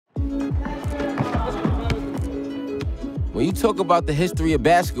When you talk about the history of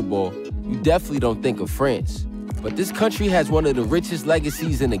basketball, you definitely don't think of France. But this country has one of the richest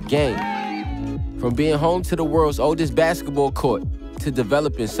legacies in the game. From being home to the world's oldest basketball court, to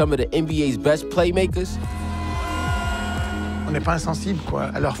developing some of the NBA's best playmakers. On n'est pas insensible,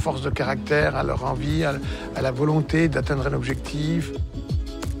 quoi, à leur force de caractère, à leur envie, à la volonté d'atteindre un objectif.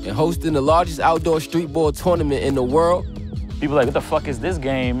 And hosting the largest outdoor streetball tournament in the world. People are like, what the fuck is this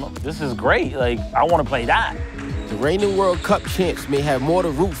game? This is great. Like, I want to play that. The reigning World Cup champs may have more to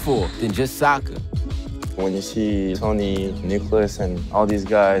root for than just soccer. When you see Tony, Nicholas, and all these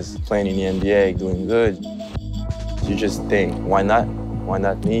guys playing in the NBA, doing good, you just think, why not? Why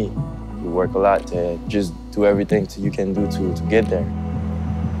not me? You work a lot to just do everything you can do to get there.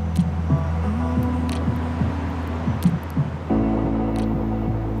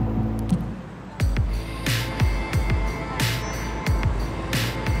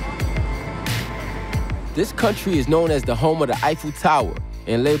 This country is known as the home of the Eiffel Tower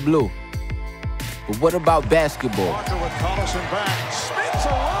and Les Bleus. But what about basketball?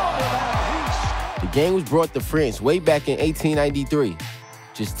 The game was brought to France way back in 1893,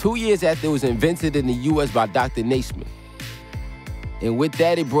 just 2 years after it was invented in the US by Dr. Naismith. And with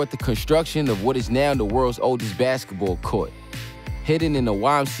that, it brought the construction of what is now the world's oldest basketball court. Hidden in the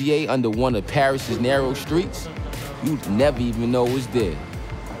YMCA under one of Paris's narrow streets, you'd never even know it was there.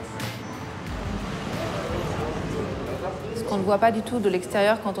 On ne voit pas du tout de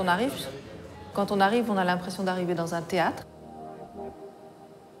l'extérieur quand on arrive. Quand on arrive, on a l'impression d'arriver dans un théâtre.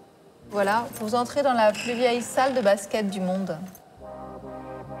 Voilà, vous entrez dans la plus vieille salle de basket du monde.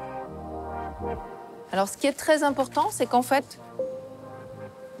 Alors, ce qui est très important, c'est qu'en fait,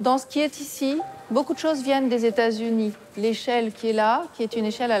 dans ce qui est ici, beaucoup de choses viennent des États-Unis. L'échelle qui est là, qui est une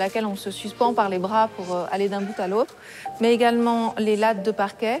échelle à laquelle on se suspend par les bras pour aller d'un bout à l'autre, mais également les lattes de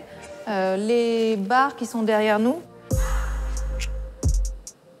parquet, les barres qui sont derrière nous.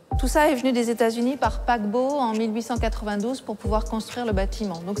 Tout ça est venu des États-Unis par paquebot en 1892 pour pouvoir construire le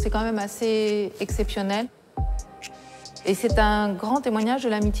bâtiment. Donc c'est quand même assez exceptionnel. Et c'est un grand témoignage de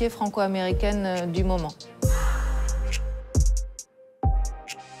l'amitié franco-américaine du moment.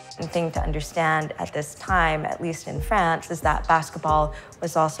 The thing to understand at this time, at least in France, is that basketball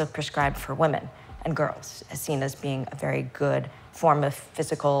was also prescribed for women and girls, as seen as being a very good form of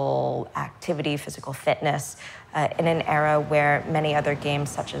physical activity, physical fitness, in an era where many other games,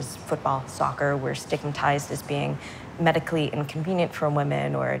 such as football, soccer, were stigmatized as being medically inconvenient for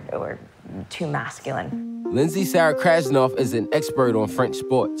women or too masculine. Lindsay Sarah Krasnoff is an expert on French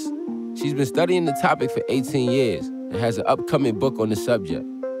sports. She's been studying the topic for 18 years and has an upcoming book on the subject.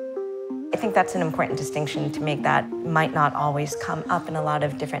 I think that's an important distinction to make that might not always come up in a lot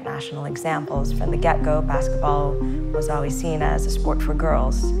of different national examples. From the get-go, basketball was always seen as a sport for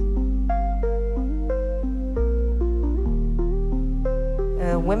girls.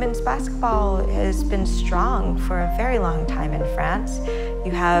 Women's basketball has been strong for a very long time in France.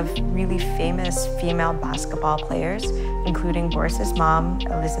 You have really famous female basketball players, including Boris's mom,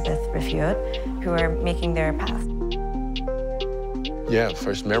 Elisabeth Riffiod, who are making their path. Yeah,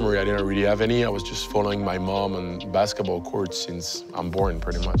 first memory, I didn't really have any. I was just following my mom on basketball courts since I'm born,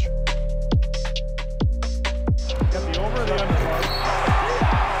 pretty much.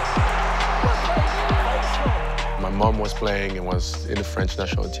 My mom was playing and was in the French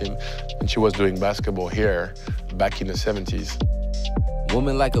national team, and she was doing basketball here back in the 70s.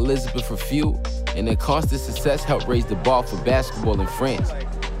 Women like Elisabeth Riffiod and their constant success helped raise the bar for basketball in France.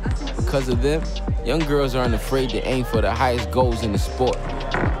 Because of them, young girls aren't afraid to aim for the highest goals in the sport.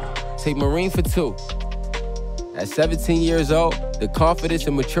 Take Marine for two. At 17 years old, the confidence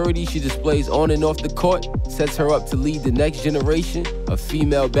and maturity she displays on and off the court sets her up to lead the next generation of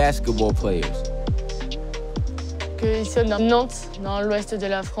female basketball players. Ici, on est à Nantes, dans l'ouest de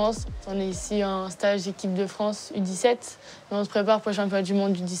la France. On est ici en stage équipe de France U17. Et on se prépare pour le championnat du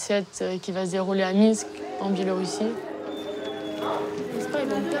monde U17 qui va se dérouler à Minsk, en Biélorussie.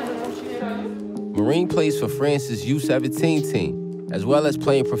 Marine plays for France's U17 team, as well as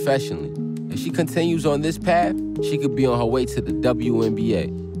playing professionally. If she continues on this path, she could be on her way to the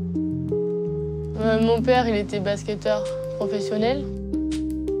WNBA. Mon père, il était basketteur professionnel.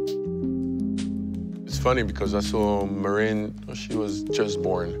 It's funny because I saw Marine, she was just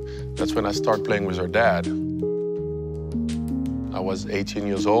born. That's when I started playing with her dad. I was 18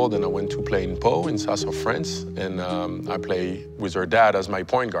 years old and I went to play in Pau, in south of France, and I play with her dad as my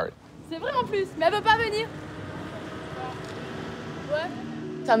point guard. C'est vrai en plus, mais elle veut pas venir. Ouais.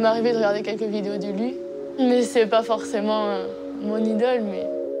 Ça m'est arrivé de regarder quelques vidéos de lui, mais c'est pas forcément mon idole, mais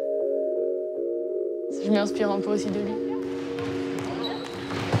je m'inspire un peu aussi de lui.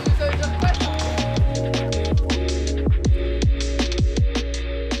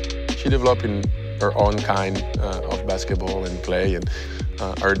 developing her own kind of basketball and play, and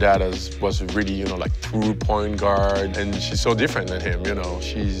her dad was really, you know, like true point guard, and she's so different than him, you know.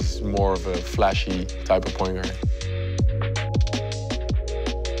 She's more of a flashy type of point guard.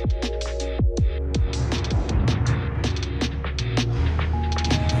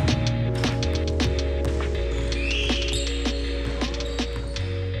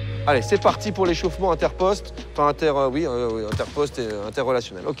 Allez, c'est parti pour l'échauffement interposte, enfin interposte et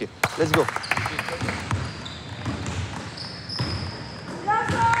interrelationnel. Ok, let's go.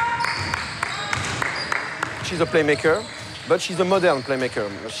 She's a playmaker, but she's a modern playmaker.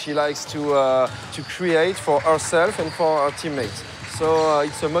 She likes to create for herself and for her teammates. So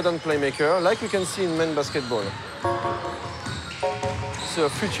it's a modern playmaker, like we can see in men's basketball. It's a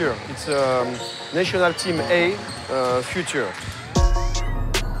future. It's a national team A future.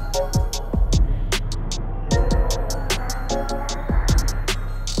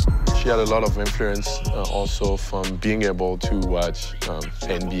 She had a lot of influence also from being able to watch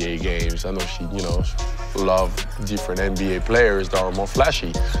NBA games. I know she, you know, loved different NBA players that were more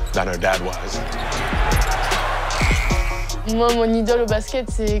flashy than her dad was. Moi, mon idole au basket,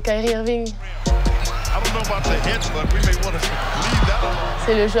 c'est Kyrie Irving.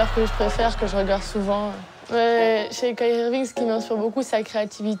 C'est le joueur que je préfère, que je regarde souvent. Ouais, chez Kyrie Irving, ce qui m'inspire beaucoup, c'est sa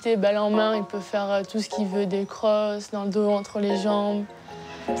créativité, balle en main. Il peut faire tout ce qu'il veut, des crosses, dans le dos, entre les jambes.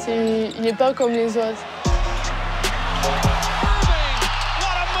 Il n'est pas comme les autres.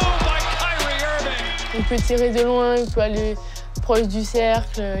 Il peut tirer de loin, il peut aller proche du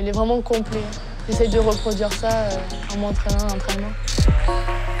cercle, il est vraiment complet. J'essaie de reproduire ça en m'entraînant, en entraînement.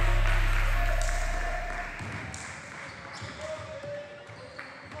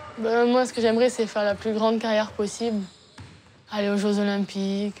 Moi, ce que j'aimerais, c'est faire la plus grande carrière possible. Aller aux Jeux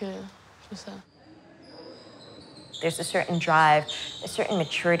Olympiques, tout ça. There's a certain drive, a certain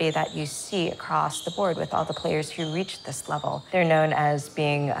maturity that you see across the board with all the players who reach this level. They're known as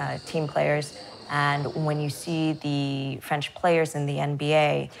being team players, and when you see the French players in the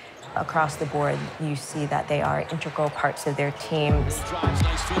NBA, across the board, you see that they are integral parts of their teams.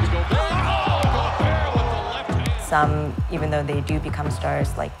 Some, even though they do become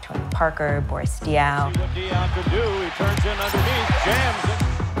stars like Tony Parker, Boris Diaw,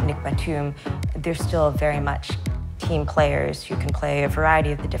 Nick Batum, they're still very much team players who can play a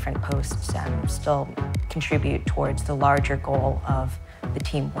variety of the different posts and still contribute towards the larger goal of the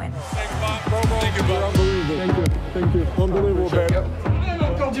team win. Thank you. Unbelievable, baby.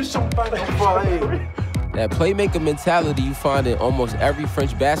 That playmaker mentality you find in almost every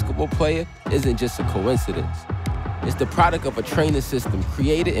French basketball player isn't just a coincidence. It's the product of a training system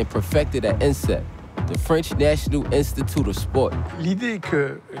created and perfected at INSEP, the French National Institute of Sport. L'idée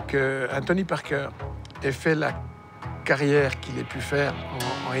que Tony Parker ait fait la carrière qu'il ait pu faire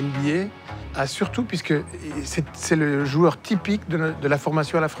en NBA a surtout, puisque c'est le joueur typique de la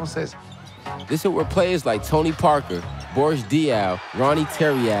formation à la française. This is where players like Tony Parker, Boris Diaw, Ronnie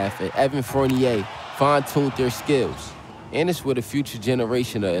Turiaf, and Evan Fournier fine-tuned their skills. And it's where the future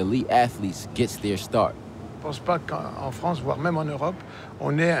generation of elite athletes gets their start. Je ne pense pas qu'en France, voire même en Europe,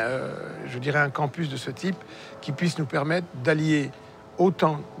 on ait, je dirais, un campus de ce type qui puisse nous permettre d'allier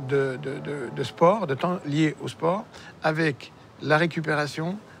autant de sport, de temps liés au sport, avec la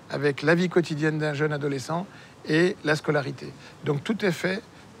récupération, avec la vie quotidienne d'un jeune adolescent et la scolarité. Donc tout est fait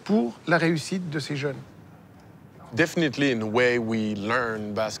pour la réussite de ces jeunes. Definitely in the way we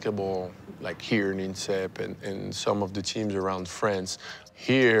learn basketball, like here in INSEP and some of the teams around France,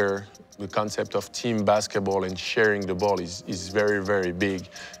 here the concept of team basketball and sharing the ball is very, very big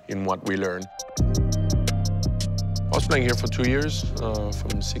in what we learn. I was playing here for 2 years,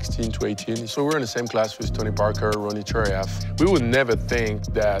 from 16 to 18. So we're in the same class with Tony Parker, Ronnie Turiaf. We would never think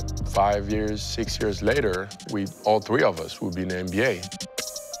that 5 years, 6 years later, all three of us would be in the NBA.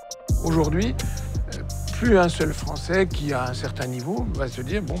 Aujourd'hui, plus un seul Français qui a un certain niveau va se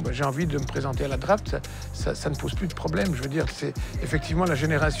dire bon, j'ai envie de me présenter à la draft, ça ne pose plus de problème. Je veux dire, c'est effectivement la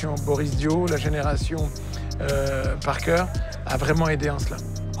génération Boris Diaw, la génération Parker a vraiment aidé en cela.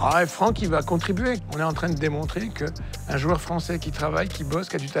 Ah, et Franck, il va contribuer. On est en train de démontrer qu'un joueur français qui travaille, qui bosse,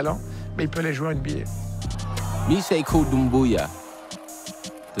 qui a du talent, mais il peut aller jouer en NBA. Sekou Doumbouya,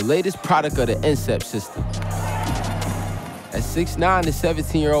 the latest product of the INSEP system. At 6'9", the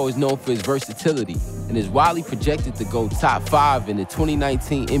 17-year-old is known for his versatility and is widely projected to go top 5 in the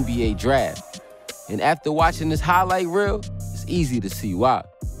 2019 NBA draft. And after watching this highlight reel, it's easy to see why.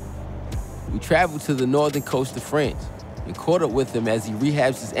 We traveled to the northern coast of France and caught up with him as he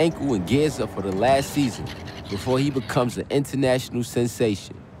rehabs his ankle and gears up for the last season before he becomes an international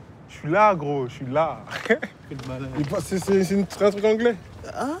sensation. Je suis là, gros, je suis là. C'est un truc anglais.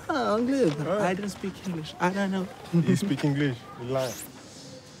 Ah, anglais. I don't speak English. I don't know. Il speak English. Il lie.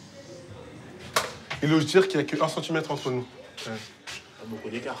 Il ose dire qu'il n'y a que 1 cm entre nous. Ouais. Beaucoup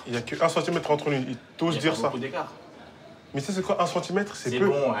d'écart. Il n'y a que 1 cm entre nous. Il t'ose dire ça. Beaucoup d'écart. Mais ça, c'est quoi 1 cm? C'est peu.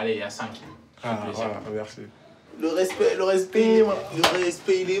 bon, allez, il y a 5. Ah, voilà, merci. Le respect, le respect,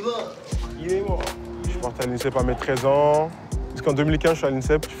 il est mort. Il est mort. Je suis parti à l'INSEP à mes 13 ans. Parce qu'en 2015, je suis à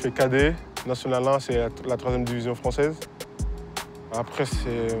l'INSEP, je fais cadet. National 1, c'est la 3e division française. Après,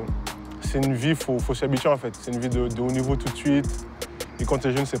 c'est une vie, il faut s'y habituer en fait. C'est une vie de haut niveau tout de suite. Et quand tu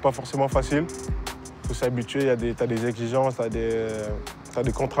es jeune, c'est pas forcément facile. Il faut s'habituer, tu as des exigences, tu as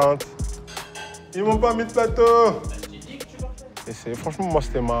des contraintes. Ils m'ont pas mis de plateau. Et franchement, moi,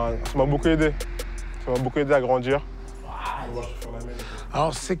 ça m'a beaucoup aidé. Ça m'a beaucoup aidé à grandir.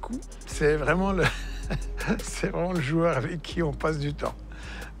 Alors, Sekou, c'est vraiment le joueur avec qui on passe du temps.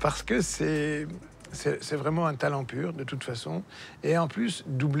 Parce que c'est vraiment un talent pur, de toute façon. Et en plus,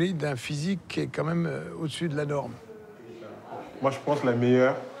 doublé d'un physique qui est quand même au-dessus de la norme. Moi, je pense que la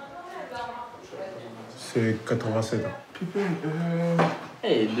meilleure, c'est 87 ans.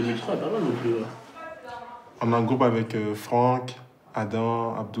 Hey, 2003, pas mal non plus. On a un groupe avec Franck,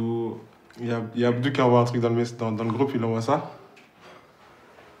 Adam, Abdou. Il y a Abdou qui envoie un truc dans le groupe, il envoie ça.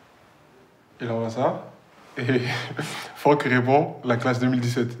 Et Franck répond, la classe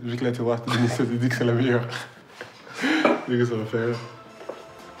 2017. Vu qu'il a été voir 2017, il dit que c'est la meilleure. Il dit que ça va faire.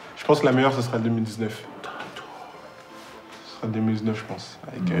 Je pense que la meilleure, ce sera 2019. Ce sera 2019, je pense.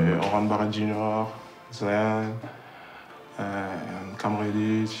 Avec Oran Barra Junior, Zayan, Cam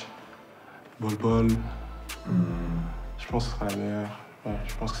Reddish, Bol. Je pense que ce sera la meilleure. Ouais,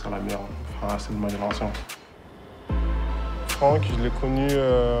 je pense que ce sera la meilleure. Enfin, c'est de ma génération. Franck, je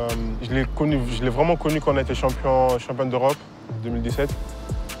l'ai vraiment connu quand on a été champion d'Europe en 2017.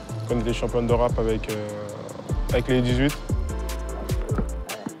 Quand on était champion d'Europe avec les 18.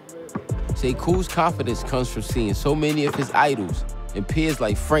 Sekou's confidence comes from seeing so many of his idols and peers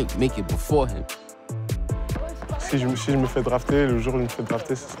like Frank make it before him. Si je me fais drafter, le jour où je me fais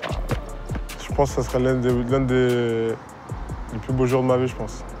drafter, je pense que ce sera l'un des plus beaux jours de ma vie, je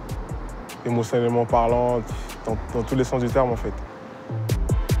pense. Émotionnellement parlant, dans tous les sens du terme, en fait.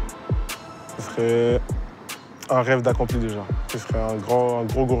 Ce serait un rêve d'accompli déjà. Ce serait un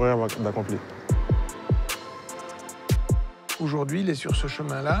gros rêve d'accompli. Aujourd'hui, il est sur ce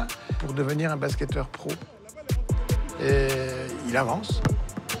chemin-là pour devenir un basketteur pro. Et il avance.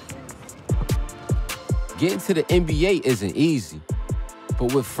 Getting to the NBA isn't easy.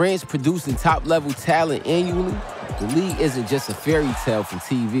 But with France producing top-level talent annually, the league isn't just a fairy tale from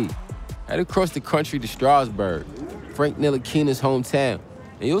TV. Head across the country to Strasbourg, Frank Ntilikina's hometown,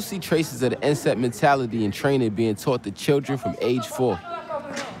 and you'll see traces of the NCEP mentality and training being taught to children from age 4.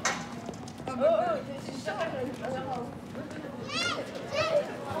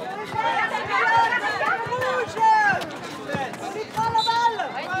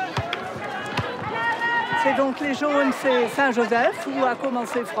 C'est donc les jaunes, c'est Saint-Joseph, où a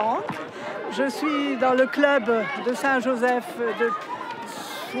commencé Franck. Je suis dans le club de Saint-Joseph depuis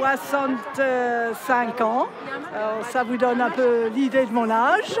 65 ans. Alors, ça vous donne un peu l'idée de mon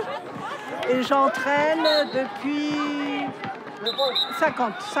âge. Et j'entraîne depuis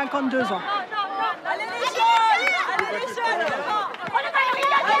 52 ans.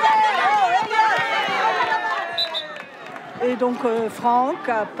 Et donc Franck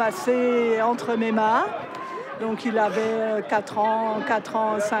a passé entre mes mains. Donc il avait 4 ans,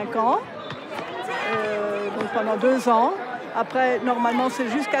 5 ans. Donc pendant 2 ans. Après, normalement, c'est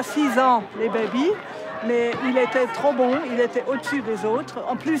jusqu'à 6 ans, les babies. Mais il était trop bon, il était au-dessus des autres.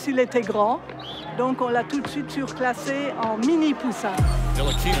 En plus, il était grand. Donc, on l'a tout de suite surclassé en mini poussin.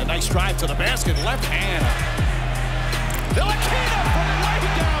 Ntilikina, nice drive to the basket, left hand. Ntilikina from way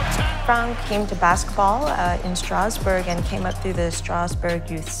downtown. Frank came to basketball in Strasbourg and came up through the Strasbourg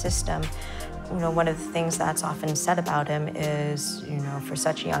youth system. You know, one of the things that's often said about him is, you know, for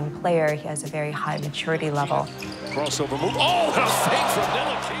such a young player, he has a very high maturity level. Crossover move. Oh, and a fake from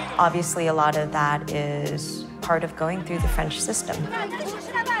Ntilikina. Obviously, a lot of that is part of going through the French system.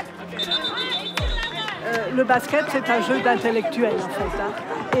 Le basket, c'est un jeu d'intellectuel, en fait. Hein.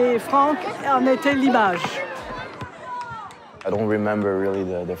 Et Franck en était l'image. I don't remember really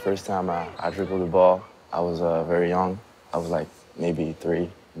the first time I dribbled the ball. I was very young. I was like maybe 3.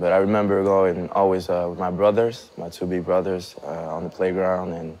 But I remember going always with my brothers, my 2 big brothers, on the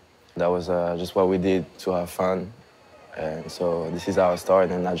playground, and that was just what we did to have fun. And so this is how I started,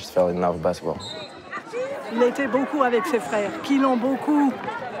 and I just fell in love with basketball. Il était beaucoup avec ses frères, qui l'ont beaucoup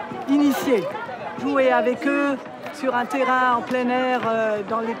initié. Jouer avec eux sur un terrain en plein air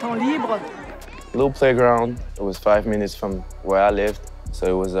dans les temps libres. Little playground. It was 5 minutes from where I lived. So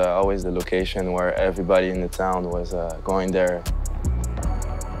it was always the location where everybody in the town was going there.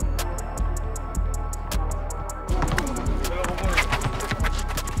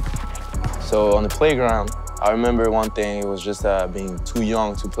 So on the playground, I remember one thing, it was just being too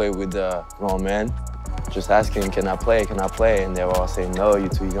young to play with grown men. Just asking, can I play, can I play? And they were all saying, no, you're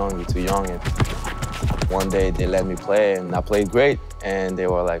too young, you're too young. And one day they let me play and I played great. And they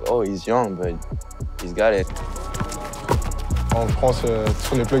were like, oh, he's young, but he's got it. En France,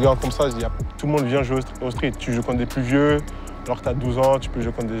 sur les playgrounds comme ça, tout le monde vient jouer au street. Tu joues contre des plus vieux, alors que tu as 12 ans, tu peux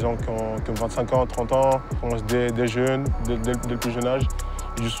jouer contre des gens qui ont 25 ans, 30 ans, des jeunes, dès le plus jeune âge.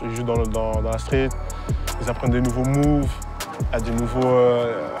 Ils jouent dans la street, ils apprennent des nouveaux moves, il y a des nouveaux...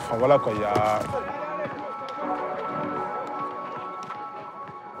 enfin voilà quoi, il y a...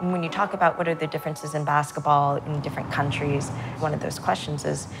 When you talk about what are the differences in basketball in different countries, one of those questions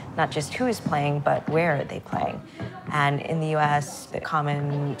is not just who is playing, but where are they playing? And in the US, the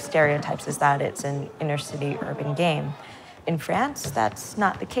common stereotypes is that it's an inner-city urban game. In France, that's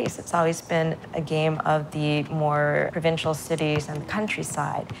not the case. It's always been a game of the more provincial cities and the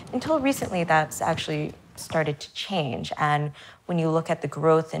countryside. Until recently, that's actually started to change. And when you look at the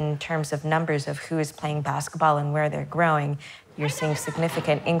growth in terms of numbers of who is playing basketball and where they're growing, you're seeing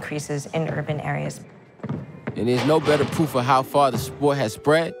significant increases in urban areas. And there's no better proof of how far the sport has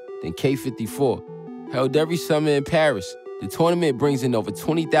spread than K54. Held every summer in Paris, the tournament brings in over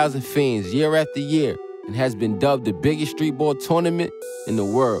 20,000 fans year after year and has been dubbed the biggest street ball tournament in the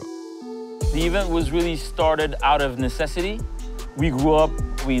world. The event was really started out of necessity. We grew up,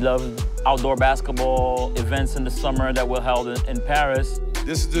 we loved outdoor basketball events in the summer that were held in Paris.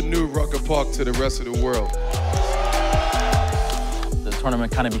 This is the new Rucker Park to the rest of the world. The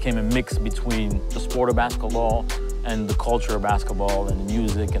tournament kind of became a mix between the sport of basketball and the culture of basketball and the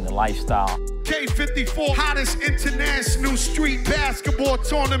music and the lifestyle. K54, hottest international street basketball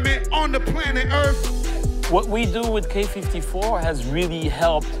tournament on the planet Earth. What we do with K54 has really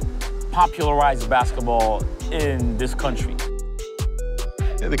helped popularize basketball in this country.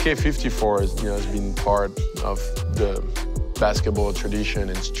 Yeah, the K54 has been part of the basketball tradition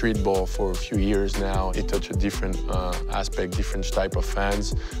and street ball for a few years now. It touches a different aspect, different type of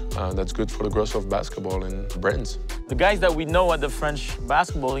fans. That's good for the growth of basketball and brands. The guys that we know at the French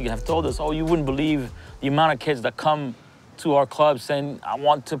Basketball League have told us, oh, you wouldn't believe the amount of kids that come to our club saying, I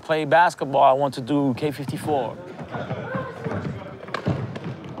want to play basketball, I want to do K54.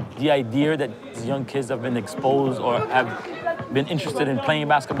 The idea that these young kids have been exposed or have been interested in playing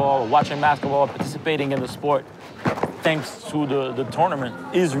basketball or watching basketball, participating in the sport, thanks to the tournament,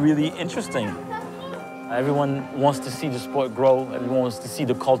 is really interesting. Everyone wants to see the sport grow. Everyone wants to see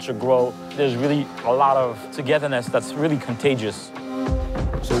the culture grow. There's really a lot of togetherness that's really contagious.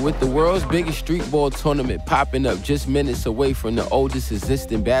 So with the world's biggest street ball tournament popping up just minutes away from the oldest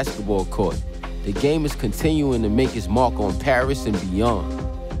existing basketball court, the game is continuing to make its mark on Paris and beyond.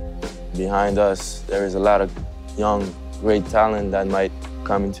 Behind us, there is a lot of young, great talent that might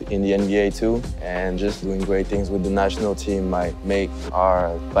come in the NBA too, and just doing great things with the national team might make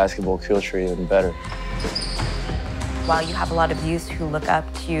our basketball culture even better. While you have a lot of youth who look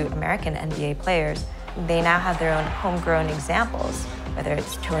up to American NBA players, they now have their own homegrown examples, whether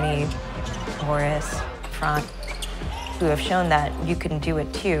it's Tony, Horace, Franck, who have shown that you can do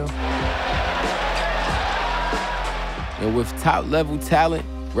it too. And with top-level talent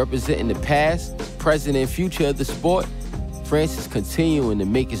representing the past, present, and future of the sport, France is continuing to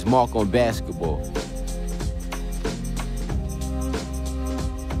make its mark on basketball.